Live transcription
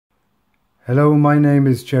Hello, my name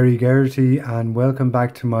is Jerry Geraghty and welcome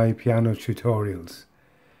back to my piano tutorials.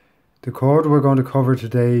 The chord we're going to cover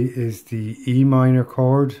today is the E minor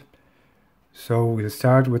chord. So we'll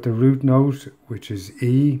start with the root note, which is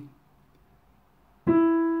E.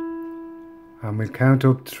 And we'll count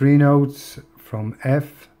up 3 notes from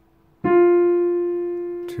F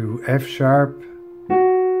to F sharp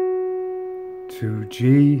to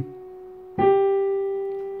G.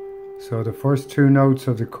 So the first 2 notes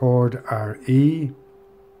of the chord are E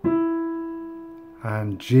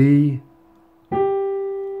and G,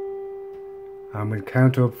 and we'll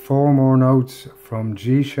count up 4 more notes from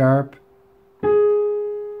G sharp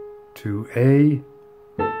to A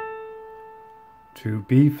to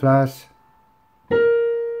B flat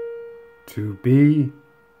to B.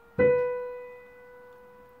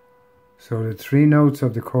 So the 3 notes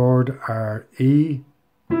of the chord are E,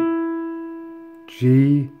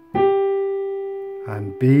 G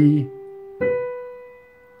and B,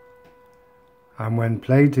 and when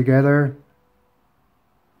played together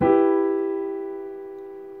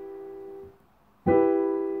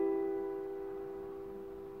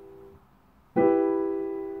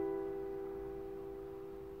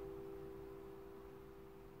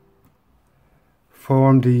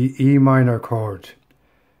form the E minor chord.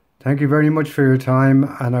 Thank you very much for your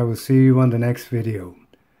time, and I will see you on the next video.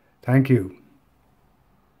 Thank you.